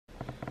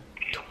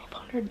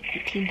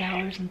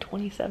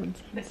$1,218.27.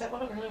 Is that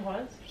what it really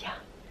was? Yeah.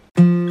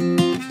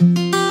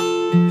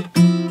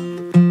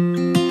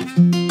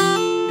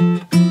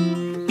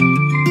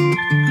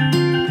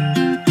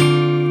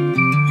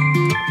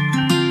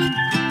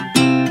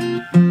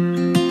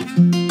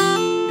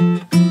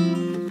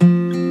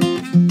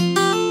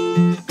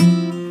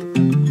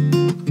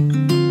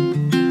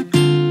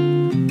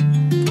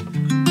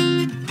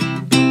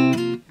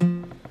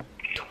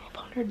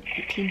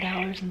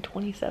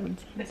 $1,218.27.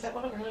 Is that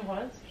what it really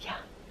was? Yeah.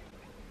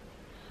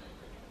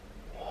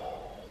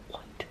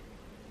 What?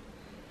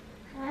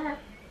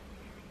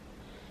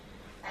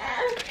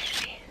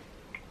 Crazy.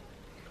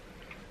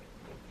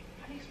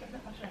 How do you spend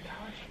that much on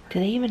college? Do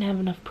they even have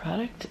enough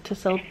product to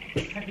sell?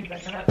 Have you been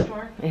to that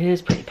store? It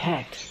is pretty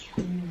packed.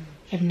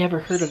 I've never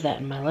heard of that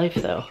in my life,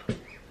 though.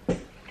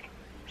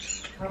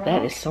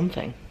 That is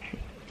something.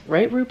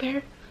 Right, Root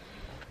Bear?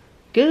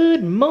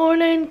 Good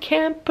morning,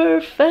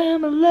 camper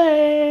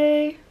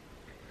family.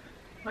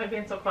 Why are you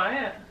being so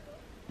quiet?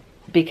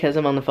 Because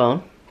I'm on the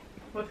phone.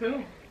 With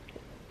who?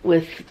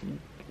 With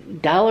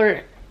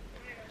Dollar.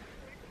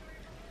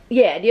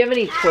 Yeah, do you have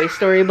any Toy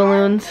Story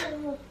balloons?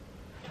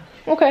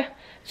 Okay.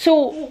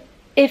 So,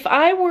 if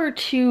I were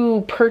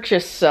to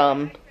purchase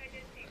some.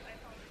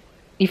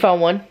 You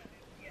found one?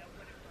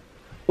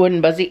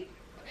 Wooden Buzzy?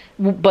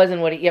 Buzz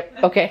and Woody, yep.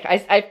 Okay,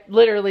 I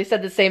literally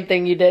said the same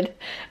thing you did.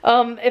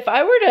 If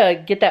I were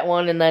to get that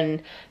one and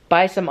then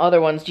buy some other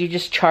ones, do you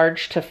just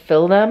charge to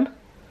fill them?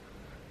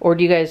 Or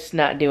do you guys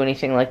not do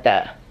anything like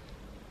that?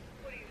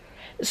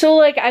 So,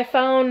 like, I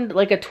found,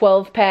 like, a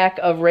 12-pack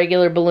of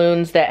regular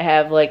balloons that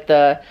have, like,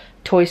 the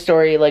Toy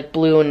Story, like,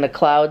 blue and the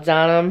clouds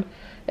on them.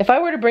 If I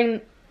were to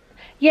bring...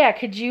 Yeah,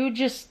 could you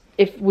just...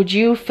 Would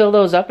you fill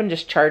those up and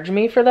just charge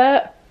me for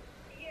that?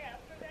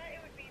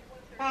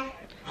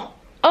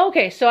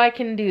 Okay, so I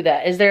can do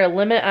that. Is there a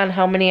limit on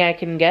how many I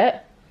can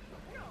get?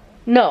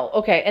 No,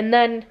 okay. And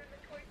then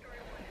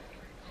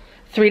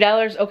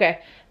 $3? Okay.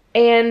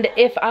 And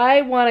if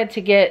I wanted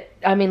to get,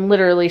 I mean,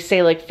 literally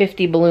say like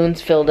 50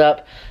 balloons filled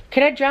up,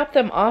 could I drop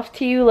them off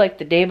to you like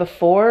the day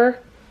before?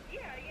 Yeah,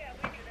 we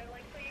could.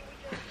 Like,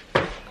 so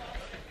you would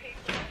just pay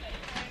for it.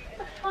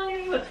 What's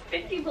wrong with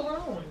 50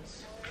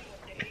 balloons?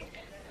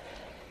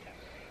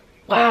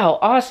 Wow,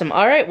 awesome.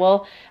 All right,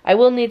 well, I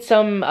will need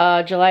some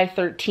July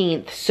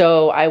 13th,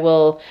 so I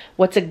will,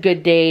 what's a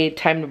good day,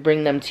 time to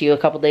bring them to you? A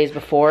couple days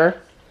before?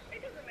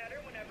 It doesn't matter,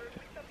 whenever.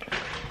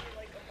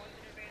 Like a month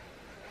in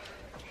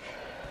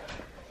advance.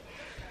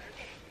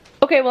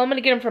 Okay, well, I'm going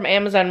to get them from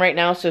Amazon right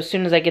now, so as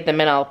soon as I get them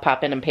in, I'll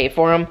pop in and pay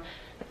for them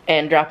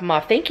and drop them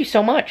off. Thank you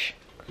so much.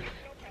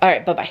 All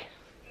right, bye-bye.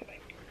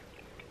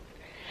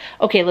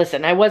 Okay,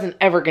 listen, I wasn't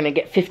ever going to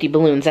get 50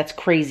 balloons. That's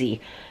crazy.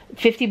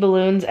 50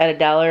 balloons at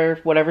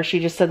 $1, whatever she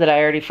just said that I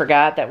already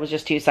forgot. That was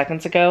just 2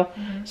 seconds ago.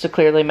 So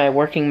clearly my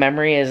working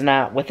memory is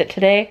not with it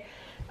today.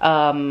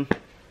 It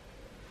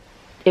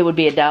would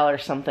be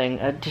 $1 something.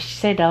 Did she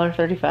say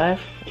 $1.35?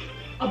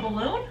 A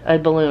balloon? A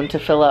balloon to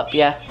fill up,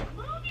 yeah.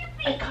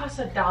 It costs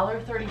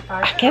 $1.35.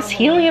 I guess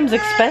helium's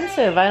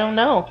expensive. I don't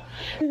know.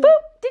 Boop!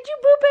 Did you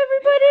boop,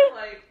 everybody?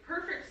 Like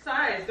perfect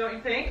size, don't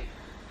you think?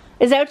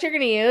 Is that what you're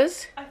gonna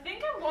use? I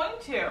think I'm going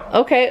to.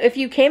 Okay, if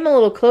you came a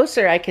little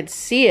closer, I could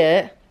see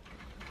it.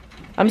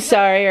 I'm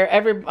sorry,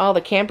 or all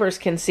the campers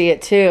can see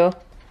it too.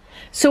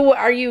 So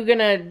are you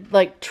gonna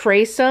like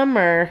trace them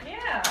or?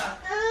 Yeah.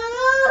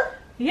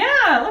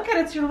 Yeah, look at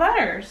it, it's your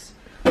letters.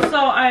 So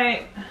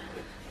I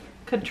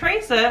could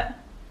trace it.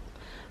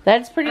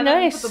 That's pretty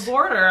nice. Put the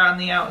border on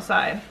the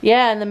outside.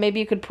 Yeah, and then maybe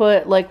you could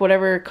put like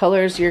whatever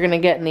colors you're gonna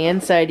get in the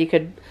inside. You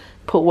could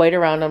put white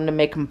around them to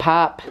make them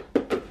pop.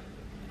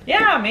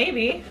 Yeah,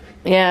 maybe.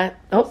 Yeah.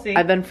 Oh, We'll see.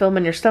 I've been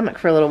filming your stomach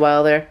for a little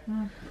while there. Do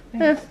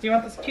you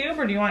want this cube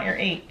or do you want your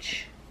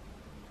H?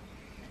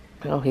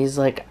 Oh, he's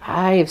like,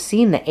 I have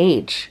seen the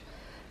H.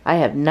 I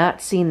have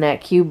not seen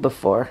that cube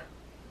before.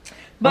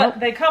 But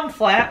they come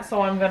flat,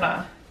 so I'm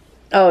gonna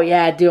Oh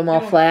yeah, do them all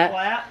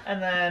flat.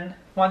 And then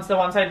once the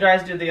one side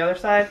dries, do the other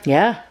side.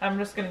 Yeah. I'm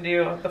just gonna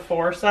do the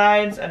 4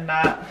 sides and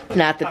not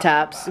the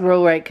tops.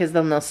 Real right, because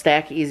then they'll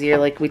stack easier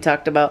like we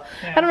talked about.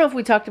 Yeah. I don't know if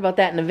we talked about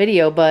that in the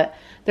video, but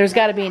there's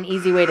got to be an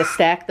easy way to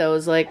stack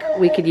those. Like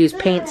we could use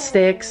paint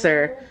sticks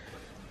or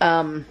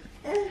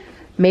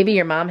maybe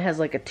your mom has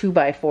like a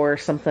 2x4 or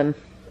something.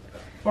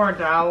 Or a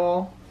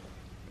dowel.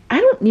 I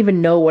don't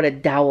even know what a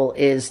dowel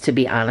is, to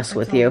be honest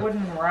with you. It's a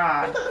wooden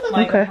rod,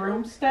 like a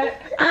broomstick.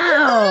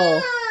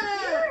 Ow!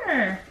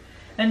 Sure.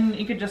 And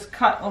you could just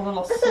cut a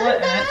little slit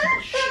in it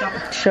and shove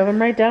it. Shove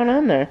them right down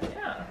on there.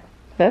 Yeah.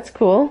 That's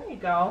cool. There you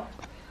go.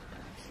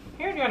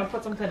 Here, do you want to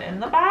put something in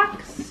the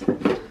box?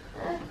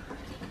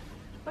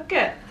 Look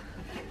it.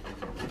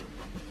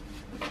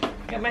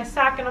 Get my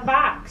sock in a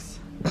box.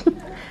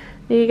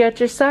 You got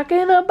your sock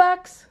in a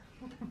box.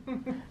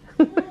 Can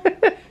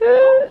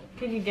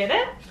you get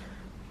it?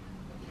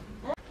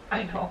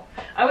 I know.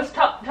 I was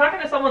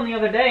talking to someone the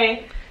other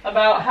day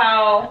about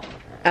how...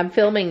 I'm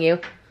filming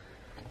you.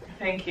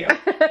 Thank you.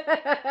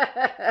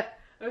 I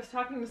was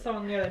talking to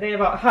someone the other day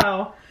about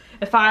how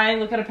if I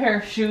look at a pair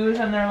of shoes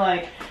and they're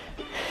like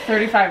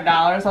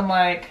 $35. I'm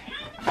like,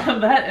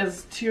 that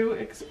is too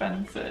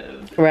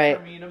expensive for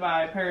me to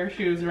buy a pair of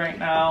shoes right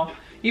now,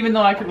 even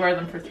though I could wear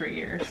them for 3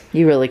 years.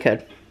 You really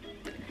could.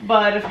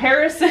 But if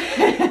Harrison,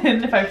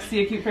 if I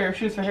see a cute pair of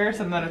shoes for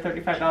Harrison that are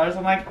 $35,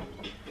 I'm like,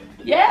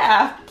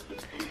 yeah.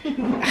 Well,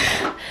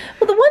 the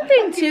one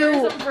thing too,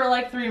 use them for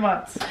like 3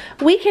 months.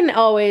 We can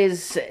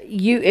always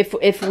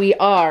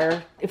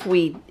if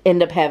we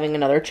end up having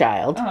another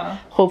child,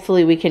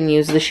 hopefully we can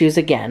use the shoes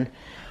again,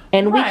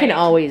 and we can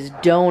always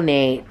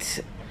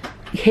donate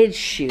his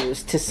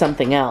shoes to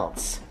something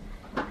else.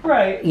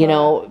 Right. You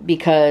know,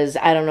 because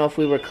I don't know if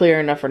we were clear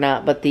enough or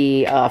not, but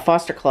the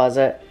foster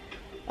closet,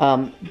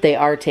 they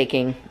are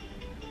taking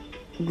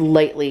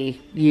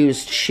lightly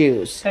used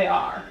shoes. They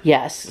are.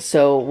 Yes,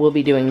 so we'll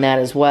be doing that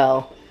as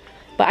well.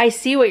 But I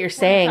see what you're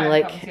saying,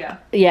 like,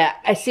 yeah,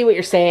 I see what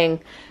you're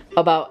saying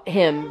about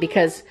him,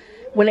 because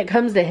when it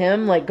comes to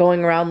him, like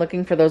going around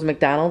looking for those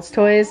McDonald's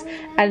toys,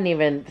 I didn't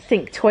even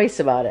think twice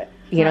about it,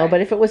 you know. But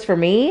if it was for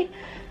me,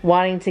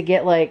 wanting to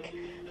get like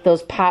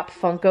those Pop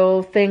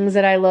Funko things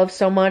that I love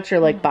so much, or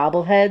like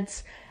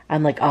bobbleheads,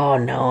 I'm like, oh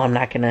no, I'm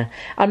not gonna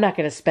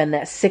spend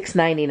that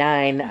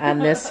 $6.99 on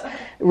this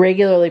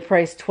regularly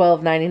priced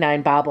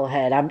 $12.99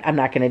 bobblehead. I'm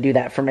not gonna do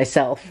that for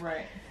myself.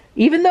 Right.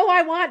 Even though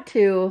I want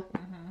to,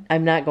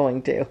 I'm not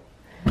going to.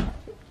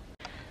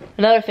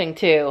 Another thing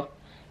too,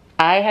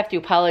 I have to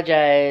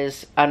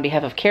apologize on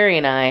behalf of Cari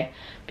and I,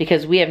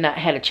 because we have not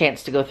had a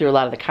chance to go through a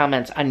lot of the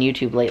comments on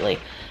YouTube lately.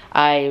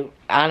 I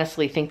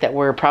honestly think that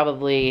we're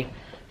probably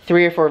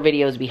 3 or 4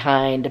 videos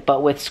behind,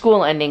 but with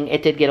school ending,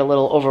 it did get a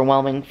little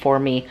overwhelming for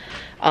me.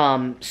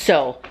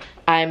 So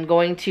I'm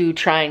going to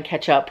try and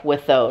catch up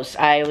with those.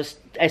 I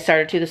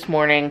started to this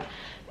morning,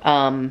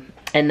 and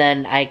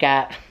then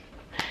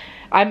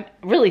I'm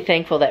really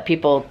thankful that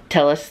people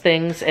tell us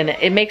things, and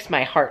it makes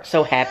my heart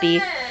so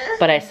happy.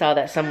 But I saw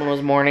that someone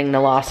was mourning the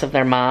loss of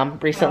their mom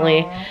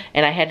recently,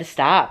 and I had to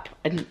stop.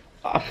 And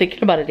I'm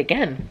thinking about it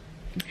again.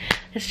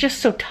 It's just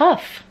so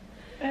tough.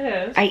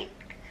 It is.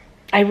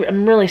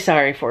 I'm really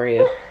sorry for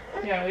you.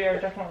 Yeah, we are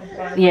definitely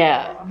sorry.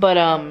 Yeah, but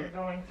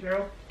going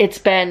through. It's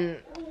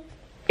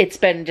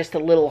been just a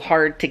little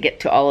hard to get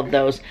to all of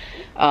those.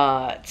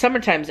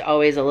 Summertime's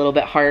always a little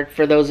bit hard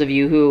for those of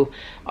you who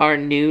are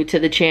new to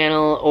the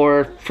channel,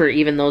 or for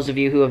even those of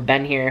you who have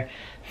been here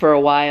for a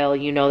while.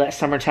 You know that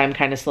summertime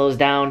kind of slows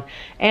down.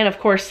 And of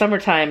course,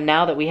 summertime,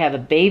 now that we have a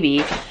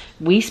baby,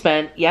 we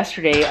spent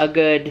yesterday I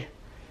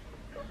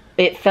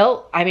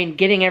mean,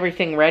 getting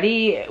everything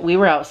ready. We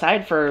were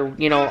outside for,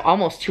 you know,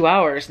 almost 2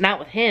 hours. Not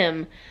with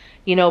him,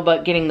 you know,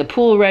 but getting the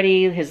pool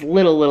ready, his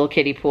little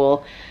kiddie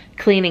pool,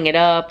 cleaning it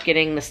up,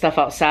 getting the stuff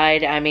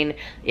outside. I mean,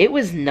 it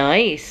was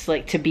nice,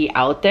 like, to be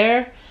out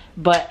there,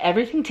 but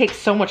everything takes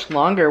so much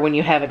longer when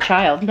you have a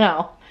child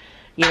now.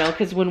 You know,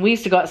 because when we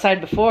used to go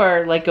outside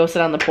before, like, go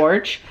sit on the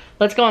porch.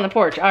 Let's go on the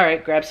porch. All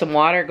right, grab some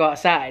water, go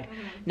outside.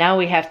 Now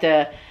we have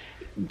to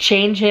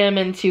change him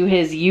into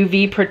his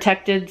UV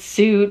protected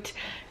suit,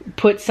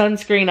 put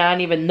sunscreen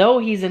on even though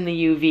he's in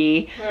the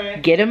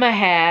UV, get him a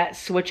hat,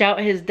 switch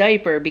out his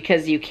diaper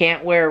because you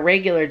can't wear a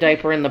regular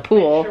diaper in the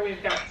pool. Make sure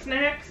we've got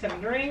snacks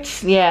and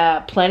drinks.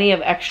 Yeah, plenty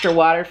of extra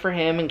water for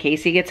him in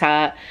case he gets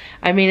hot.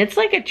 I mean, it's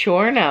like a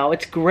chore now.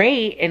 It's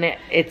great, and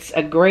it's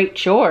a great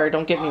chore,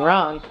 don't get me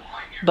wrong,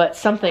 but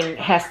something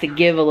has to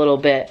give a little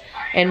bit.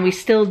 And we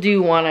still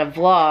do want to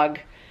vlog,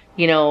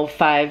 you know,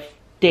 5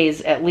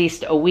 days at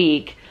least a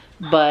week,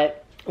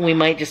 but we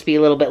might just be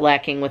a little bit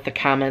lacking with the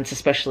comments,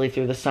 especially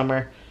through the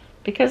summer.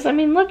 Because, I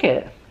mean, look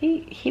at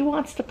he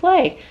wants to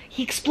play.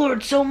 He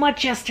explored so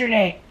much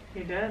yesterday.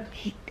 He did.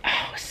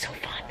 Oh, it was so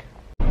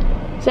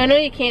fun. So I know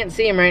you can't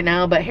see him right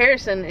now, but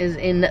Harrison is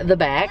in the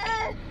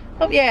back.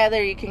 Oh, yeah,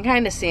 there you can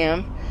kind of see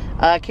him.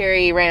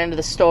 Cari ran into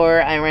the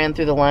store. I ran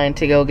through the line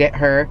to go get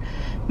her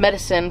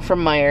medicine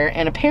from Meijer.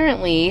 And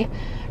apparently,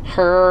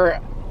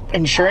 her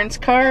insurance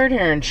card,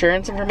 her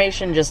insurance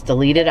information just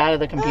deleted out of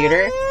the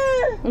computer.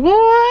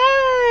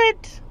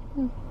 What?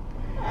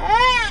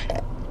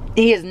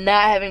 He is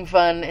not having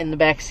fun in the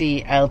back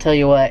seat, I'll tell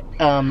you what.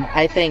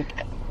 I think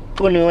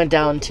when we went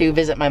down to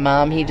visit my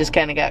mom, he just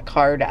kind of got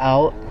carred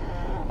out.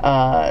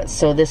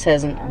 So this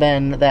hasn't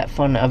been that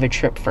fun of a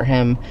trip for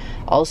him.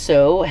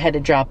 Also, had to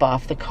drop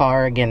off the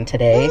car again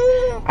today.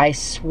 I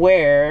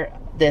swear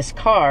this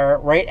car,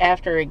 right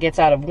after it gets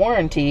out of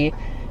warranty,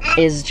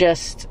 is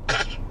just...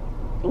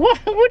 What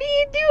are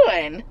you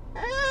doing?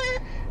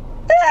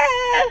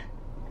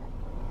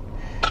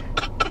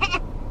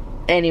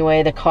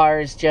 Anyway, the car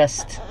is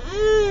just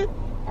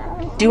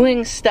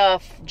doing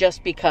stuff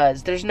just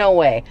because. There's no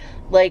way.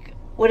 Like,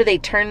 what do they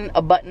turn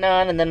a button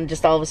on and then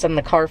just all of a sudden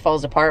the car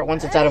falls apart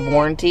once it's out of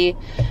warranty?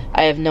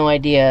 I have no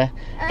idea.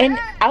 And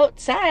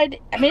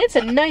outside, I mean, it's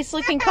a nice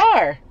looking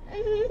car.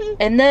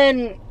 And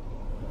then,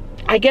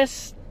 I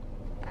guess,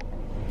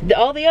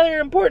 all the other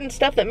important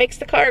stuff that makes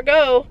the car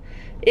go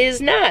is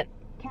not.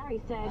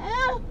 Cari said,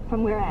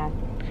 from where at?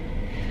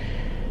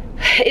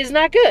 Is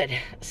not good.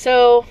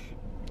 So,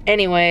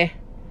 anyway,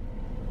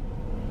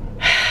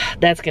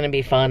 that's gonna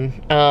be fun.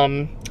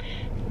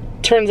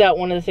 turns out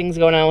one of the things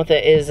going on with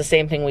it is the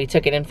same thing we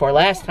took it in for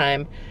last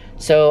time.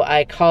 So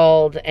I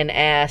called and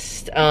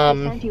asked, I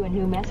sent you a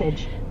new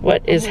message.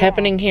 what is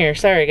happening here?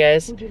 Sorry,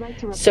 guys. Would you like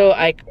to reply? So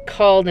I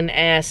called and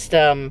asked,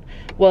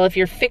 well, if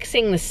you're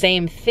fixing the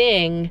same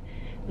thing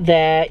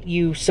that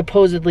you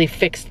supposedly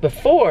fixed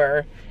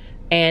before,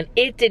 and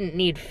it didn't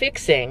need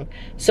fixing.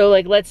 So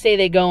like, let's say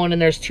they go in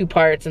and there's 2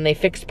 parts and they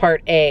fixed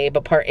part A,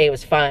 but part A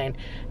was fine.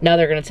 Now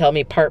they're gonna tell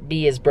me part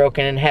B is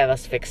broken and have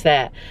us fix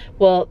that.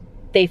 Well,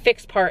 they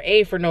fixed part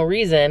A for no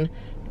reason,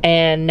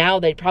 and now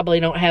they probably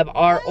don't have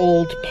our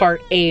old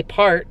part A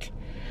part.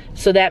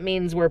 So that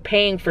means we're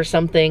paying for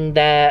something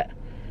that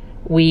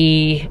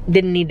we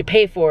didn't need to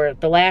pay for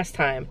the last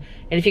time.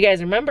 And if you guys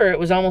remember, it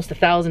was almost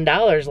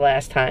 $1,000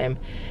 last time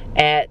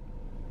at,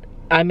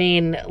 I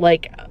mean,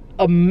 like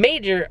a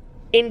major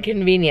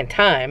inconvenient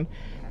time,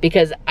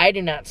 because I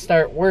do not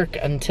start work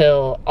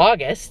until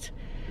August.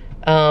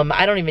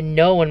 I don't even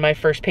know when my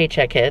first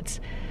paycheck hits.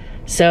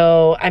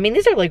 So, I mean,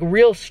 these are like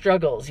real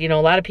struggles. You know,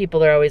 a lot of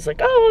people are always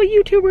like, oh,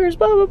 YouTubers,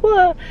 blah, blah,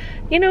 blah.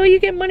 You know, you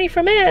get money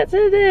from ads.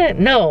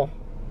 No,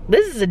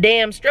 this is a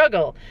damn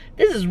struggle.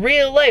 This is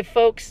real life,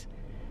 folks.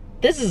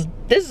 This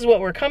is what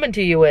we're coming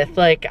to you with.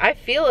 Like, I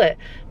feel it.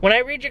 When I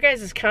read your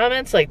guys'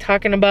 comments, like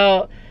talking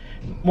about,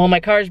 well, my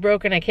car's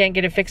broken, I can't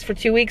get it fixed for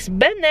 2 weeks.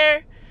 Been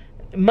there.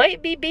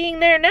 Might be being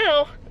there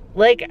now.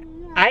 Like,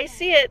 I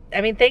see it.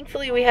 I mean,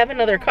 thankfully we have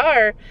another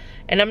car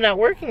and I'm not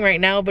working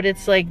right now, but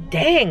it's like,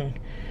 dang.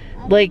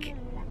 Like,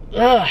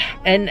 ugh.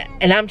 And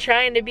I'm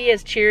trying to be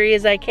as cheery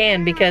as I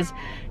can because,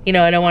 you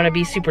know, I don't want to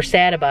be super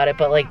sad about it,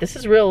 but like, this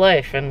is real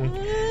life and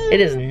it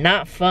is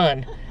not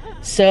fun.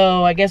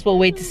 So I guess we'll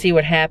wait to see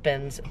what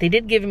happens. They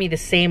did give me the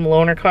same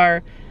loaner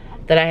car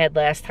that I had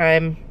last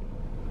time,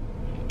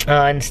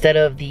 instead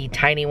of the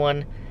tiny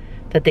one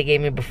that they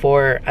gave me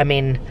before. I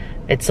mean,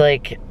 it's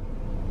like,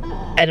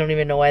 I don't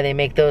even know why they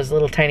make those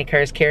little tiny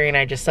cars, Carrie, and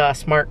I just saw a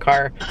smart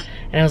car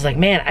and I was like,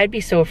 man, I'd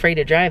be so afraid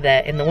to drive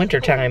that in the winter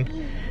time.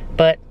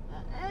 But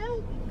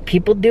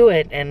people do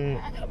it, and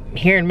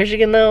here in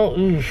Michigan though,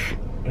 oof,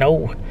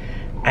 no.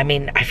 I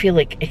mean, I feel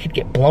like it could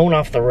get blown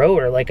off the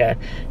road, or like a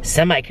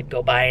semi could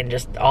go by and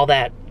just all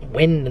that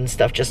wind and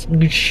stuff just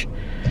whoosh.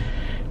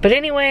 But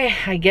anyway,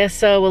 I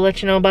guess we'll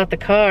let you know about the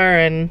car,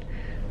 and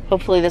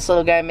hopefully this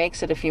little guy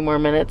makes it a few more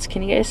minutes.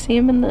 Can you guys see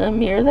him in the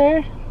mirror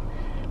there?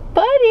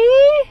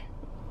 Buddy!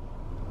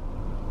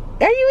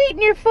 Are you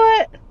eating your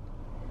foot?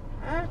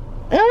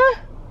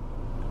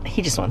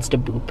 He just wants to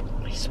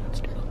boop. He just wants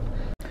to boop.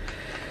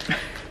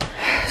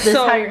 This is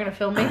how you're gonna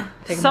film me?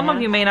 Some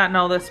of you may not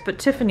know this, but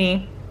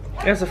Tiffany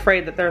is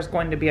afraid that there's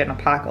going to be an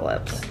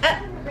apocalypse.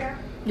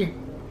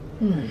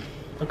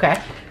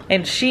 Okay.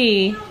 And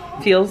she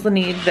feels the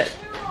need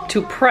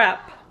to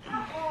prep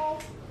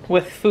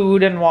with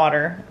food and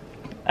water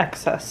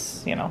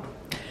excess, you know.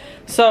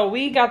 So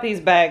we got this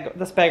bag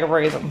of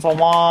raisins a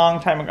long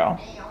time ago.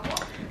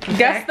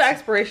 Guess the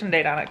expiration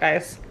date on it,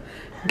 guys.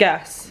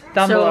 Guess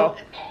down below.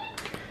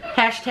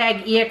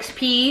 Hashtag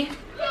EXP.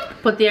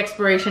 Put the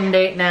expiration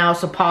date now,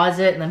 so pause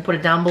it and then put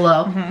it down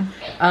below.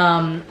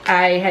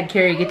 I had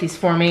Carrie get these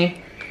for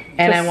me,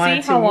 and I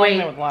wanted to wait.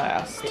 They would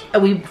last.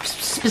 We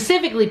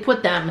specifically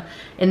put them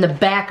in the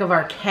back of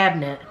our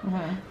cabinet,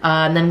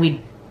 and then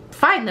we'd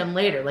find them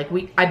later. Like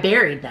I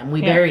buried them.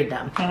 We buried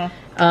them.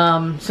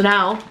 So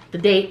now the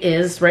date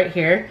is right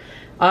here,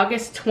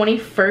 August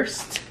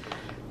 21st,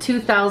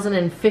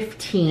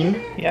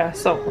 2015. Yeah.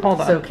 So hold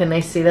on. So can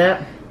they see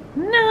that?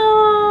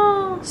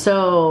 No.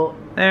 So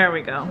there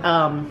we go.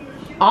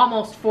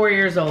 Almost 4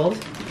 years old.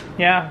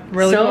 Yeah,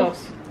 really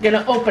close.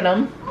 Gonna open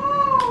them.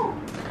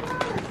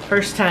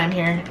 First time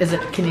here.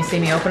 Can you see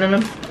me opening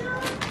them?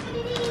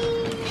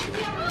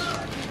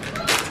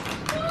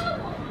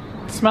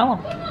 Smell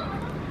them.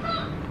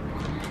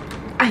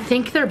 I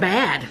think they're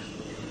bad.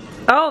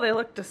 Oh, they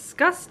look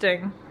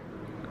disgusting.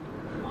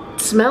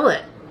 Smell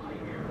it.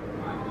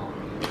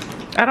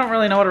 I don't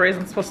really know what a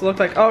raisin's supposed to look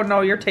like. Oh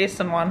no, you're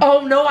tasting one. Oh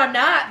no, I'm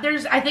not.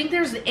 I think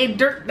there's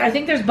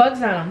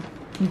bugs on them.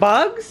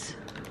 Bugs?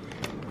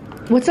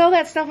 What's all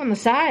that stuff on the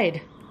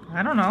side?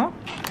 I don't know.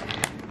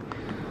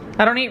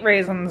 I don't eat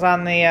raisins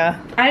on the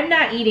I'm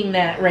not eating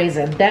that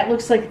raisin. That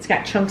looks like it's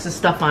got chunks of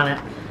stuff on it.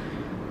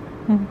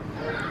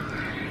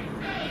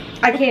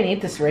 I can't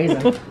eat this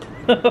raisin.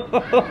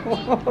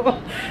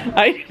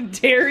 I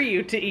dare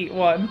you to eat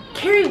one.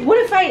 Carrie, what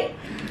if I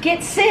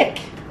get sick?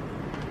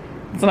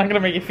 It's not gonna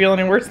make you feel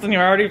any worse than you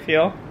already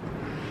feel.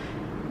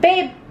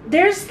 Babe,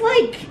 there's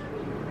like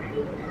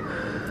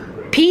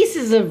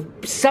pieces of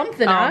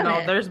something on it. Oh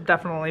no, there's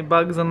definitely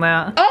bugs in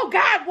that. Oh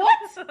God, what?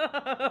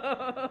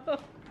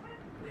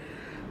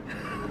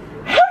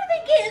 How did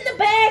they get in the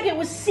bag? It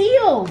was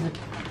sealed.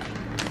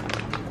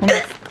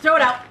 Throw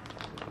it out.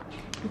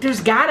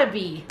 There's gotta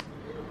be.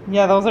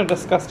 Yeah, those are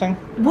disgusting.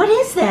 What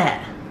is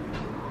that?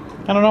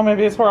 I don't know,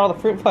 maybe it's where all the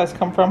fruit flies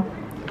come from.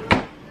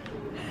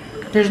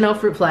 There's no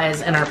fruit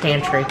flies in our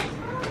pantry.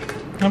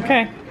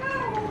 Okay.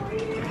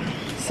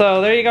 So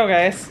there you go,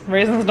 guys.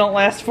 Raisins don't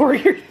last 4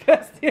 years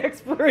past the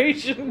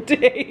expiration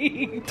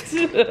date.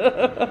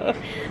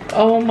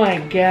 Oh my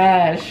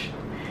gosh.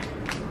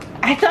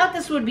 I thought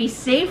this would be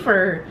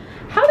safer.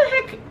 How the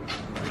heck?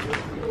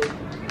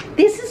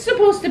 This is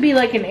supposed to be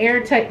like an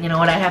airtight. You know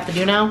what I have to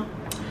do now?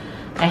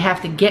 I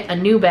have to get a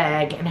new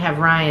bag and have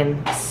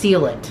Ryan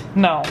seal it.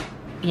 No.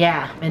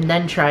 Yeah, and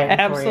then try it.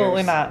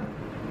 Absolutely not.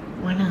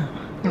 Why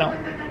not? No.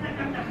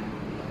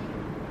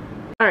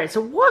 All right,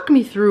 so walk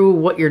me through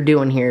what you're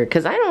doing here,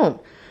 because I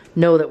don't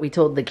know that we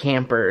told the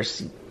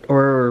campers,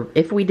 or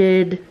if we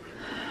did.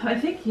 I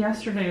think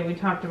yesterday we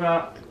talked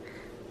about,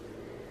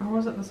 or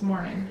was it this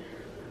morning?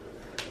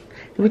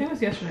 I think it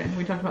was yesterday.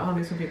 We talked about how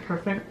these would be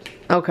perfect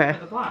Okay. for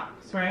the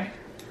blocks, right?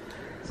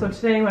 So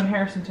today when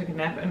Harrison took a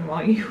nap and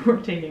while you were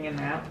taking a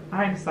nap,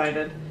 I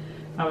decided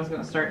I was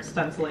going to start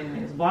stenciling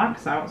these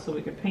blocks out so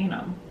we could paint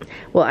them.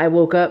 Well, I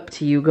woke up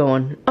to you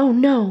going, oh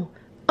no,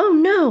 oh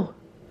no.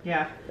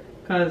 Yeah,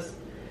 because,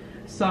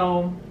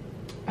 so,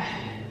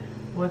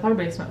 with our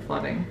basement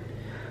flooding,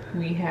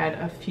 we had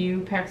a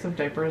few packs of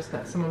diapers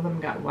that some of them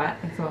got wet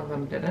and some of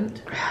them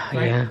didn't.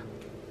 Right? Yeah.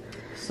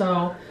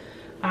 So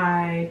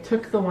I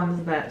took the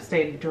ones that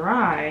stayed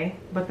dry,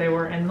 but they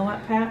were in the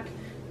wet pack.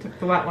 Took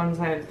the wet ones,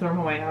 I had to throw them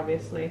away,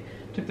 obviously.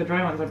 Took the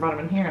dry ones, I brought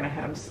them in here, and I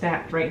had them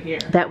stacked right here.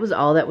 That was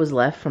all that was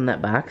left from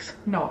that box?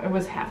 No, it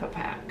was half a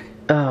pack.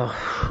 Oh,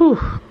 whew.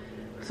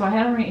 So I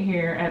had them right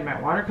here, I had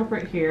my water cup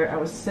right here, I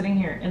was sitting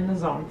here in the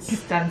zone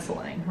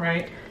stenciling,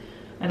 right?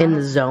 And In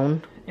the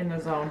zone? In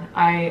the zone.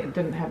 I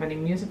didn't have any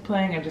music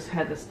playing, I just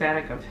had the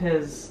static of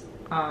his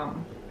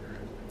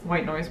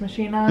white noise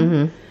machine on.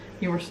 Mm-hmm.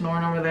 You were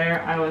snoring over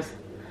there, I was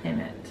in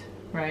it,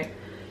 right?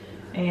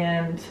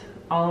 And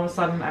all of a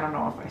sudden, I don't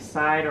know if I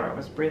sighed or I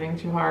was breathing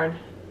too hard,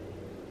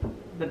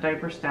 the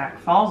diaper stack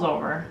falls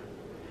over,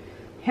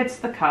 hits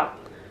the cup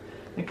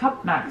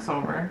knocks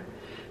over,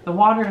 the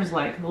water is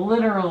like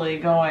literally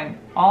going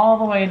all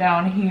the way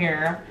down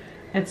here,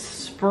 it's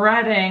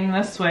spreading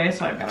this way,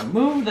 so I've got to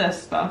move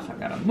this stuff, I've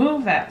got to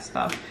move that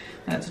stuff,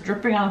 and it's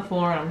dripping on the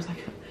floor, and I'm just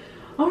like,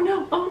 oh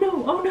no, oh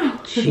no, oh no.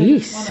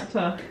 Jeez. I just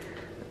want it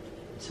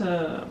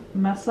to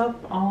mess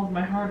up all of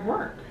my hard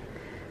work.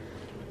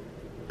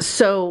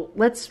 So,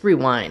 let's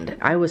rewind.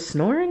 I was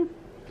snoring?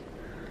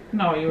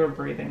 No, you were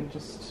breathing,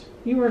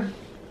 you were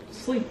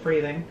sleep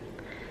breathing.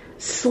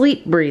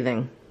 Sleep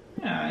breathing.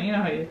 Yeah, you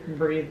know how you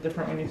breathe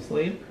different when you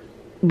sleep.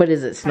 But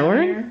is it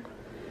snoring? Heavier.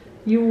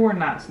 You were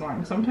not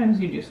snoring. Sometimes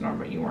you do snore,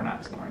 but you were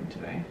not snoring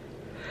today.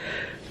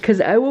 Because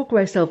I woke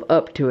myself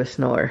up to a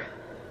snore.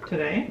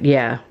 Today?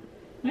 Yeah.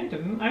 I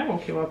didn't. I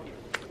woke you up.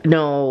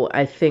 No,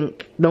 I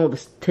think, no,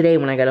 today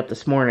when I got up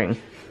this morning.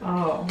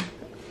 Oh.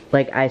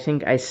 Like, I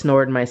think I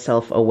snored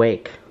myself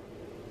awake.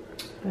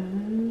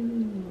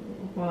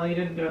 Well, you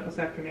didn't do it this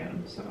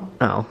afternoon, so.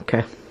 Oh,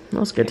 okay. That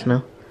was good to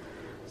know.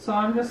 So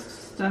I'm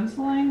just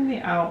stenciling the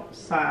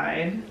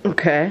outside.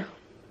 Okay.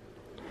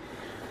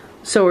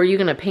 So are you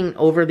going to paint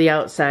over the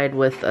outside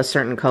with a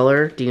certain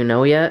color? Do you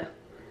know yet?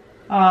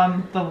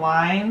 The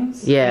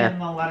lines Yeah.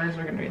 and the letters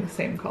are going to be the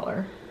same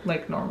color,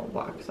 like normal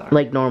blocks are.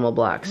 Like normal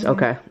blocks.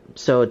 Okay.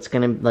 So it's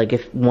going to, like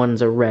if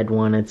one's a red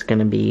one, it's going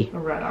to be a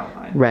red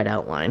outline. red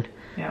outline.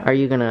 Yeah. Are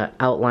you going to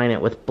outline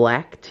it with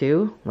black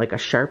too? Like a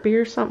Sharpie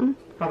or something?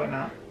 Probably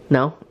not.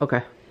 No?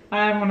 Okay.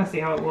 I'm going to see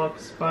how it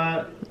looks,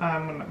 but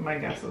my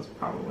guess is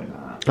probably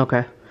not.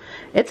 Okay.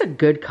 It's a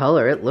good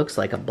color. It looks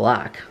like a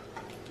block.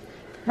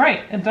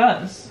 Right, it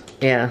does.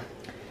 Yeah.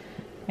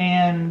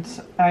 And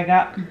I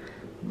got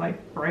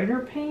like brighter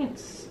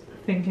paints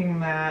thinking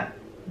that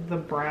the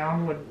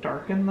brown would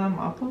darken them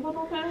up a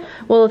little bit.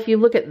 Well, if you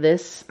look at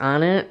this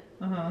on it,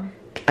 Uh-huh.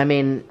 I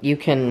mean, you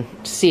can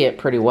see it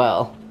pretty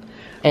well.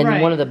 And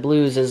Right. one of the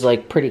blues is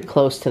like pretty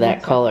close to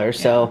that color,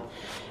 so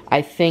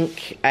I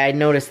think I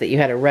noticed that you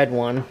had a red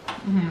one.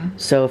 Mm-hmm.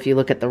 So if you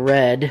look at the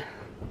red,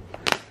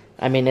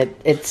 I mean,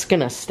 it's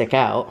gonna stick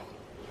out.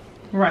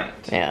 Right.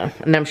 Yeah,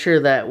 and I'm sure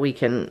that we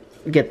can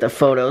get the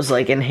photos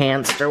like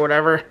enhanced or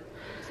whatever,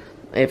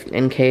 if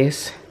in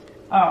case.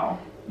 Oh,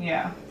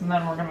 yeah. And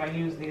then we're gonna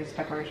use these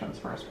decorations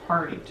for his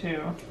party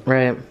too.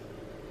 Right.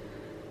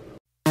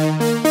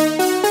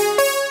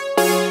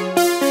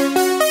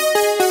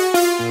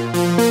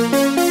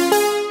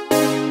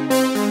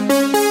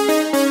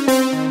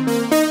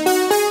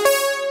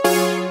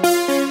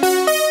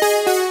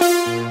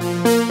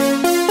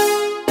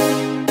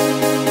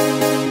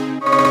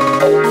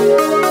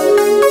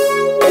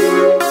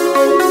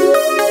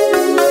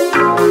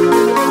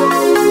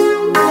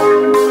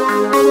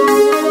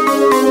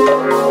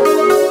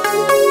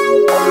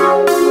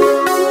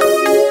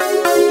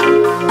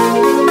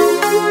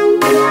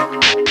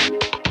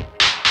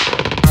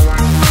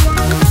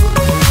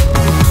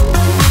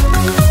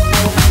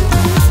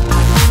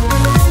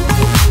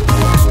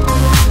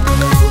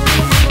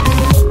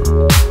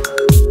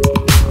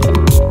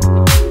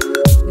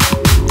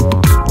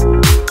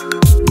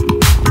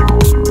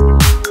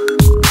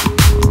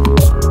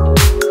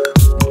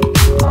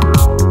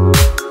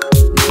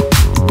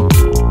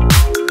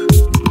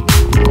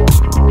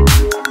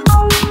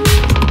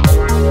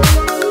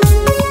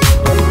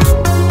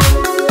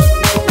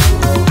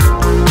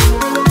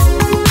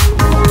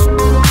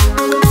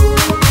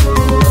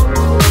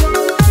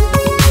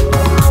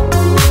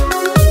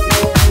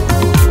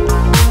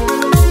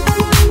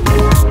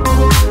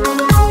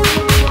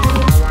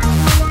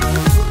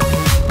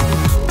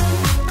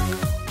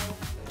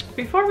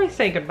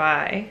 say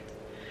goodbye,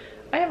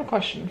 I have a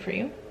question for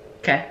you.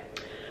 Okay.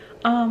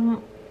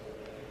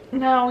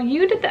 Now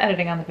you did the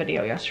editing on the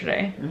video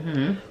yesterday.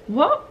 Mm-hmm.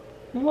 What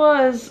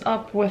was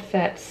up with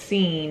that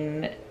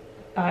scene?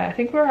 I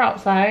think we were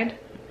outside.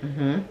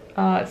 Mm-hmm.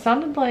 It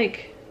sounded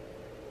like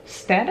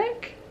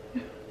static.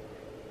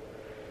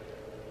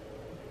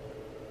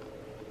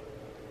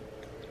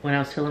 When I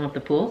was filling up the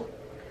pool?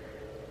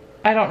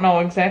 I don't know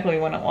exactly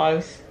when it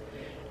was.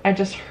 I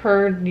just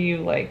heard you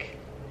like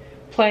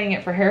playing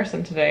it for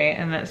Harrison today,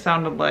 and it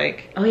sounded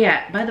like. Oh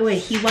yeah, by the way,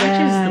 he watches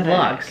the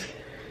vlogs.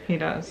 He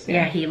does.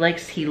 Yeah, he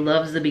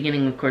loves the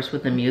beginning, of course,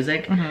 with the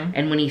music. Mm-hmm.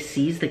 And when he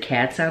sees the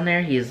cats on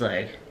there, he's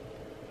like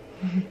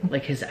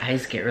his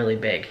eyes get really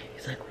big.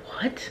 He's like,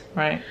 what?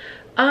 Right.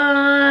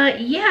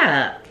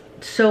 Yeah.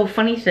 So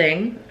funny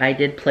thing, I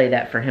did play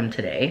that for him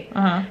today.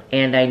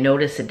 And I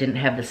noticed it didn't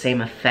have the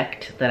same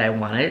effect that I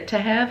wanted it to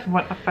have.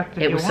 What effect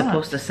did it you was want?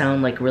 supposed to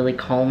sound like really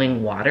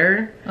calming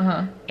water.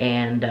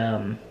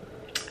 And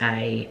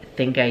I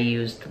think I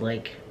used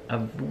like a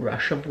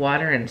rush of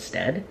water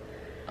instead.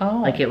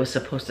 Oh. Like it was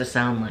supposed to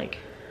sound like,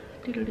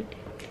 you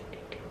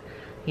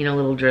know,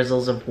 little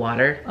drizzles of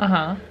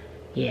water.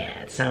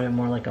 Yeah, it sounded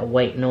more like a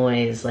white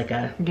noise, like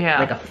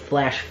a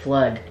flash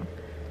flood.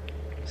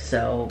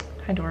 So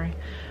Hi, Dory.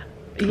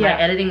 my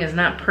editing is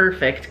not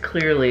perfect,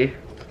 clearly.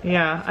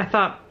 Yeah, I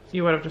thought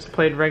you would have just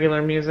played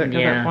regular music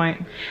at that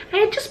point. I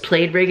had just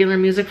played regular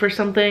music for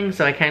something,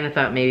 so I kind of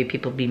thought maybe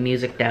people would be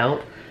musiced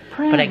out.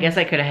 But I guess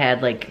I could have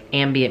had like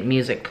ambient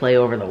music play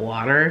over the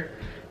water.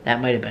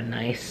 That might have been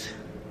nice.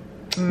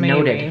 Maybe.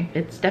 Noted.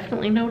 It's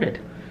definitely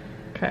noted.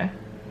 Okay.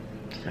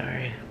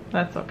 Sorry.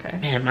 That's okay.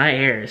 Man, my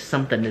hair is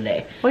something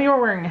today. Well, you were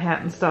wearing a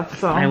hat and stuff,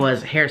 so. I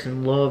was.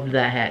 Harrison loved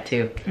that hat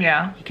too.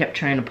 Yeah. He kept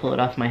trying to pull it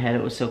off my head.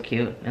 It was so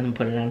cute. And then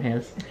put it on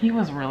his. He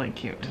was really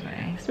cute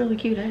today. He's really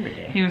cute every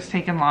day. He was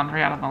taking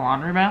laundry out of the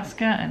laundry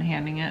basket and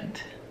handing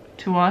it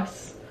to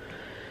us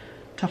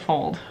to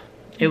fold.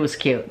 It was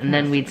cute. And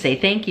then we'd say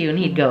thank you and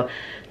he'd go.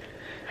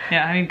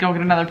 Yeah, I need to go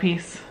get another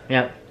piece.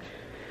 Yep.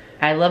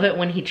 I love it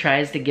when he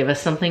tries to give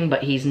us something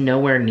but he's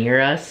nowhere near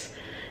us.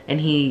 And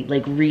he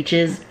like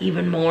reaches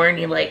even more and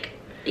he's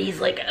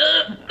like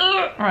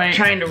right.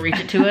 trying to reach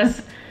it to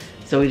us.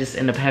 So we just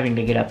end up having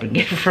to get up and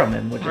get it from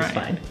him, which is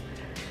fine.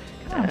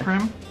 Come on,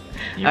 Prim.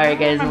 Alright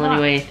guys, well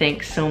anyway,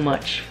 thanks so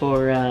much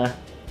for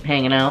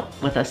hanging out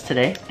with us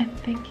today. And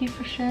thank you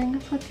for sharing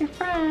us with your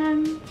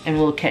friends. And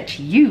we'll catch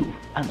you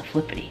on the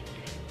flippity.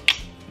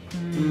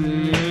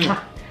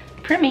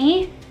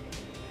 Primmy.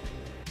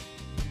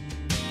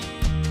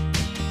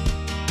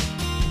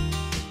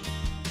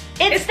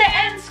 It's the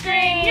end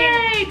screen!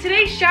 Yay!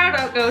 Today's shout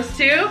out goes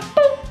to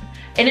Boop.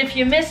 And if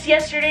you missed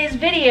yesterday's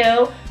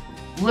video,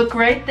 look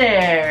right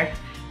there.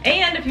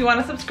 And if you want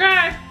to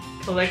subscribe,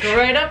 click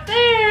right up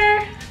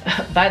there.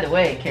 By the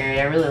way, Carrie,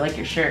 I really like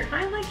your shirt.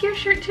 I like your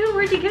shirt too.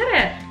 Where'd you get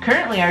it?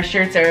 Currently, our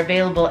shirts are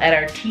available at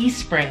our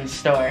Teespring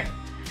store.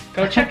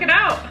 Go check it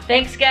out.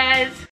 Thanks, guys.